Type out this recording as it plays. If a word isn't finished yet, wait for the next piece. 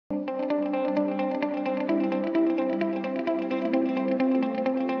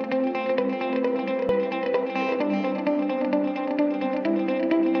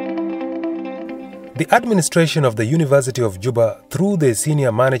The administration of the University of Juba, through their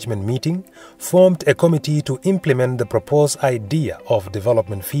senior management meeting, formed a committee to implement the proposed idea of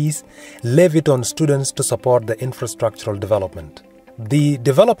development fees levied on students to support the infrastructural development. The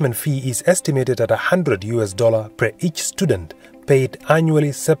development fee is estimated at $100 per each student paid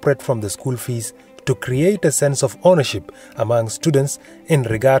annually separate from the school fees to create a sense of ownership among students in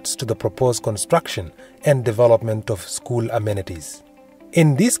regards to the proposed construction and development of school amenities.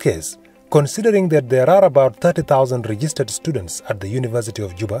 In this case, considering that there are about 30,000 registered students at the University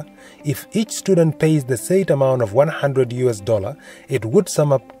of Juba, if each student pays the said amount of $100, it would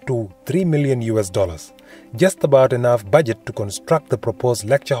sum up to $3 million, just about enough budget to construct the proposed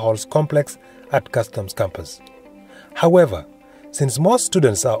lecture halls complex at Customs Campus. However, since most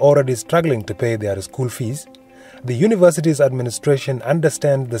students are already struggling to pay their school fees, the university's administration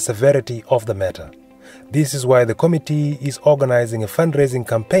understands the severity of the matter. This is why the committee is organizing a fundraising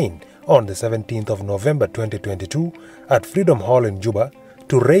campaign on the 17th of November 2022 at Freedom Hall in Juba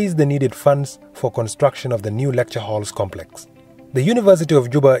to raise the needed funds for construction of the new lecture halls complex. The University of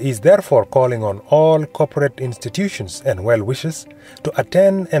Juba is therefore calling on all corporate institutions and well-wishers to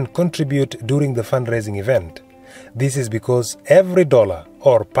attend and contribute during the fundraising event. This is because every dollar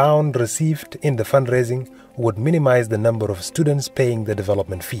or pound received in the fundraising would minimize the number of students paying the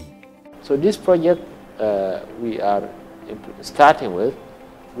development fee. So this project we are starting with,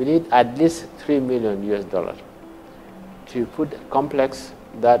 we need at least $3 million to put a complex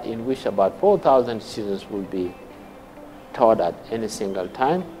that in which about 4,000 students will be taught at any single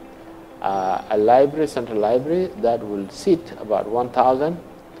time. A library, central library, that will seat about 1,000,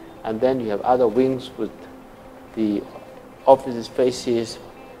 and then you have other wings with the office spaces,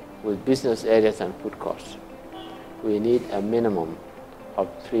 with business areas and food courts. We need a minimum of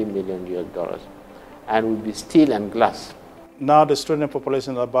 $3 million, and will be steel and glass. Now the student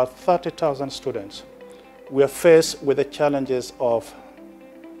population is about 30,000 students. We are faced with the challenges of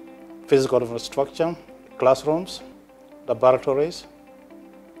physical infrastructure, classrooms, laboratories,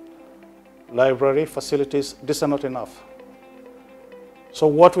 library facilities. These are not enough. So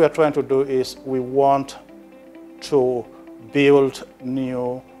what we are trying to do is we want to build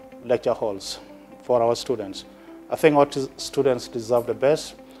new lecture halls for our students. I think our students deserve the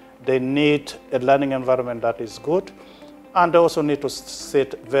best. They need a learning environment that is good, and they also need to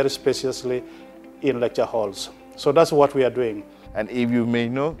sit very spaciously in lecture halls. So that's what we are doing. And if you may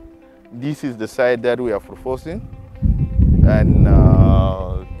know, this is the site that we are proposing, and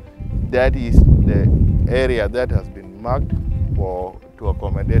that is the area that has been marked to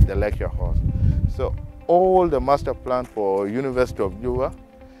accommodate the lecture halls. So all the master plan for University of Juba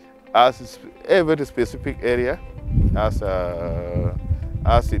has a very specific area, has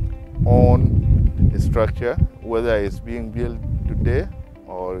its own structure, whether it's being built today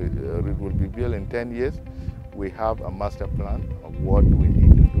or it will be built in 10 years. We have a master plan of what we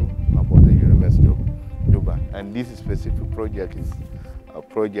need to do about the University of Juba. And this specific project is a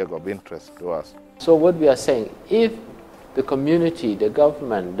project of interest to us. So what we are saying, if the community, the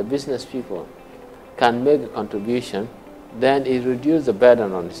government, the business people can make a contribution, then it reduces the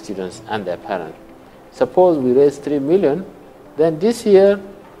burden on the students and their parents. Suppose we raise $3 million, then this year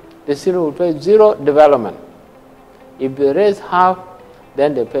the student will pay zero development. If they raise half,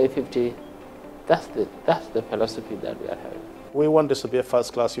 then they pay 50. That's the philosophy that we are having. We want this to be a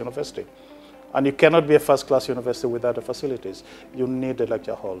first-class university. And you cannot be a first-class university without the facilities. You need the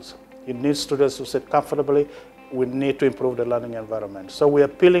lecture halls. You need students to sit comfortably. We need to improve the learning environment. So we are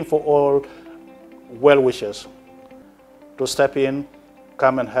appealing for all well-wishers to step in,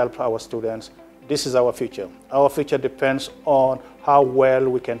 come and help our students. This is our future. Our future depends on how well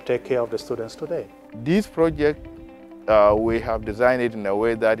we can take care of the students today. This project, we have designed it in a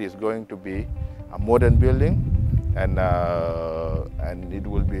way that is going to be a modern building, and it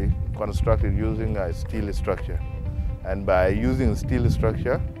will be constructed using a steel structure. And by using steel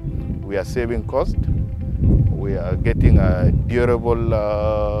structure, we are saving cost. We are getting a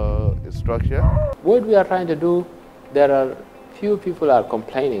durable structure. What we are trying to do, there are few people are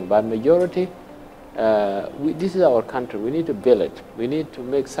complaining, but majority, this is our country. We need to build it. We need to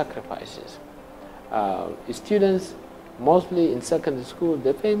make sacrifices. Students, mostly in secondary school,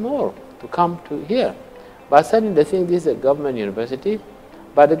 they pay more to come to here. But suddenly they think this is a government university,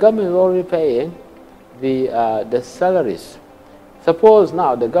 but the government is already paying the salaries. Suppose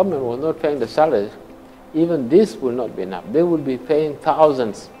now the government was not paying the salaries, even this will not be enough. They will be paying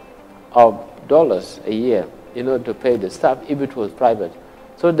thousands of dollars a year in order to pay the staff if it was private.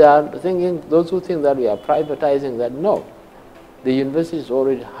 So they are thinking, those who think that we are privatizing, that no, the university is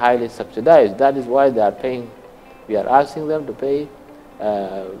already highly subsidized. That is why they are paying. We are asking them to pay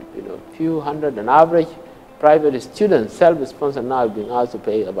few hundred on average. Private students, self-sponsored now, being asked to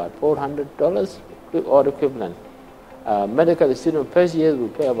pay about $400 or equivalent. Medical students first years will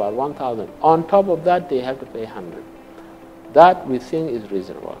pay about $1,000. On top of that, they have to pay $100. That we think is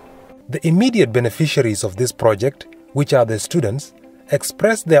reasonable. The immediate beneficiaries of this project, which are the students,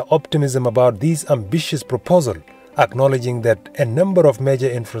 expressed their optimism about this ambitious proposal, acknowledging that a number of major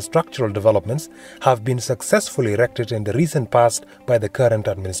infrastructural developments have been successfully erected in the recent past by the current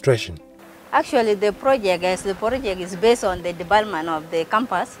administration. Actually, the project is based on the development of the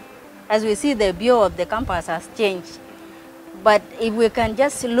campus. As we see, the view of the campus has changed. But if we can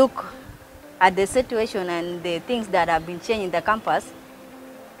just look at the situation and the things that have been changed in the campus,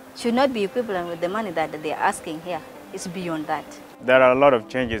 should not be equivalent with the money that they are asking here. It's beyond that. There are a lot of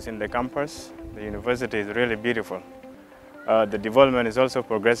changes in the campus. The university is really beautiful. The development is also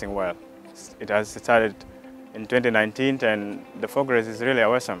progressing well. It has started in 2019 and the progress is really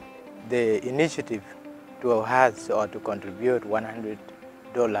awesome. The initiative to us or to contribute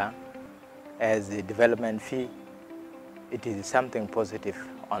 $100 as a development fee, it is something positive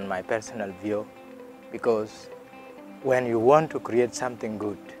on my personal view, because when you want to create something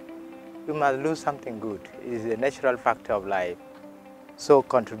good, you must lose something good. It is a natural factor of life. So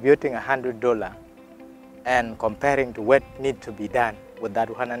contributing $100 and comparing to what needs to be done with that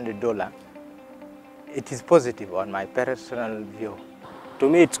 $100, it is positive on my personal view. To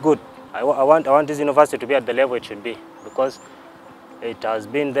me, it's good. I want this university to be at the level it should be, because it has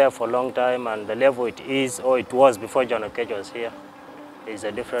been there for a long time, and the level it is, or it was before John Okech was here, is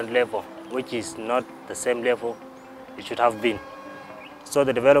a different level, which is not the same level it should have been. So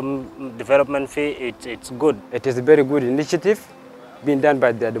the development fee, it's good. It is a very good initiative being done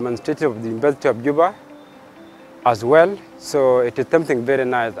by the administrator of the University of Juba as well. So it is something very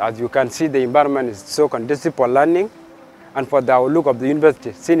nice. As you can see, the environment is so conducive for learning and for the outlook of the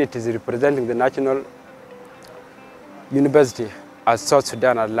university, since it is representing the national university as South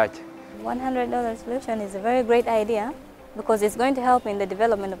Sudan at large. $100 solution is a very great idea because it's going to help in the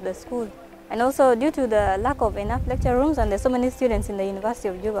development of the school. And also due to the lack of enough lecture rooms, and there's so many students in the University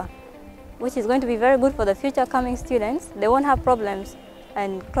of Juba, which is going to be very good for the future coming students. They won't have problems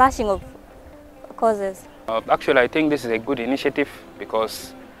and clashing of causes. Actually, I think this is a good initiative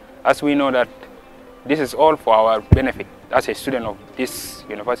because as we know that this is all for our benefit as a student of this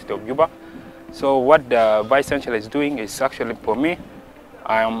University of Juba. So what the Vice Chancellor is doing is actually, for me,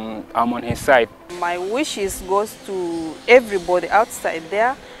 I'm on his side. My wishes goes to everybody outside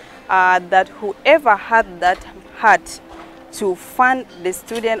there, that whoever had that heart to fund the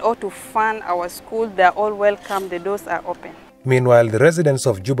student or to fund our school, they are all welcome, the doors are open. Meanwhile, the residents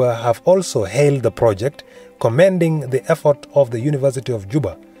of Juba have also hailed the project, commending the effort of the University of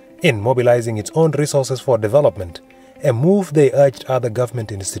Juba in mobilizing its own resources for development, a move they urged other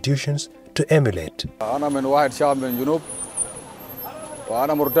government institutions to emulate. أنا من واحد شاب من جنوب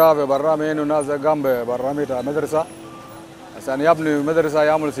وأنا مرتاح في برامي إنه ناس جنب برامي مدرسة عشان يبني مدرسة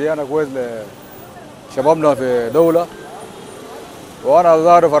يعمل صيانة كويس لشبابنا في دولة وأنا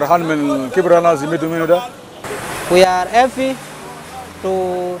ظاهر فرحان من كبر الناس يميتوا منه ده. We are happy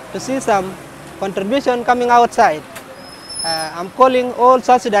to see some contribution coming outside. I'm calling all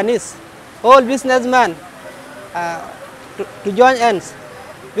South Sudanese, all businessmen to join hands.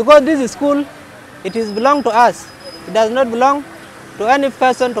 Because this school, it is belong to us. It does not belong to any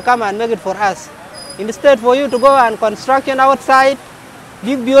person to come and make it for us. Instead, for you to go and construction outside,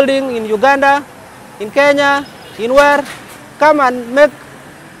 big building in Uganda, in Kenya, in where, come and make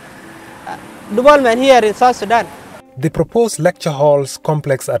development here in South Sudan. The proposed lecture halls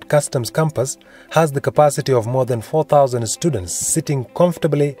complex at Customs Campus has the capacity of more than 4,000 students sitting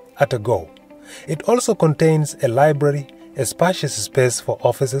comfortably at a go. It also contains a library, a spacious space for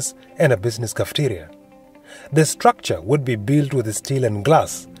offices, and a business cafeteria. The structure would be built with steel and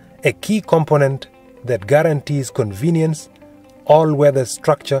glass, a key component that guarantees convenience, all-weather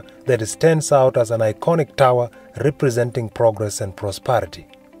structure that stands out as an iconic tower representing progress and prosperity.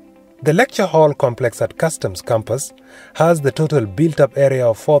 The lecture hall complex at Customs Campus has the total built-up area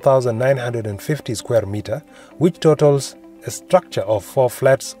of 4,950 square meter, which totals a structure of 4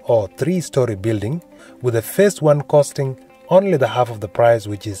 flats or 3-story building, with the phase 1 costing only the half of the price,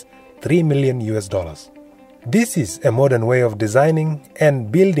 which is $3 million. This is a modern way of designing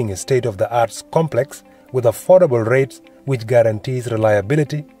and building a state-of-the-art complex with affordable rates, which guarantees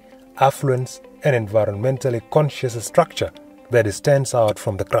reliability, affluence, and environmentally conscious structure that stands out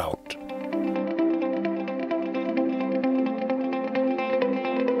from the crowd.